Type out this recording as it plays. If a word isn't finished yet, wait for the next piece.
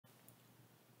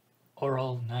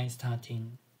Oral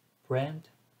Nystatin, brand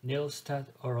Nilstat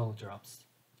oral drops,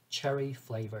 cherry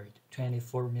flavored,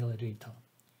 24 ml.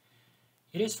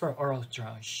 It is for oral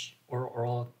thrush or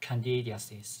oral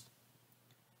candidiasis.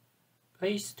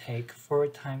 Please take 4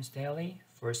 times daily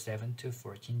for 7 to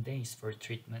 14 days for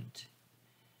treatment.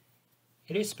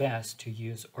 It is best to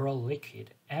use oral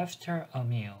liquid after a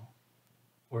meal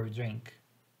or drink.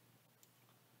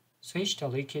 Switch the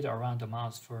liquid around the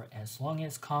mouth for as long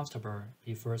as comfortable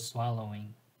before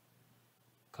swallowing.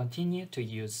 Continue to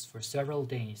use for several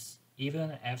days,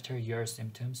 even after your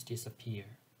symptoms disappear.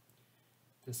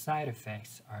 The side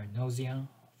effects are nausea,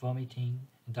 vomiting,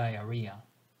 and diarrhea.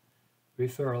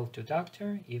 Referral to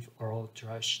doctor if oral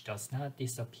thrush does not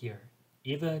disappear,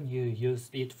 even you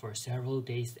used it for several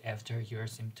days after your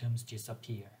symptoms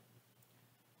disappear.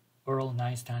 Oral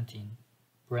Nystatin,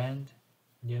 brand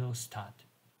Nilstat,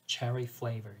 cherry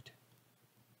flavored.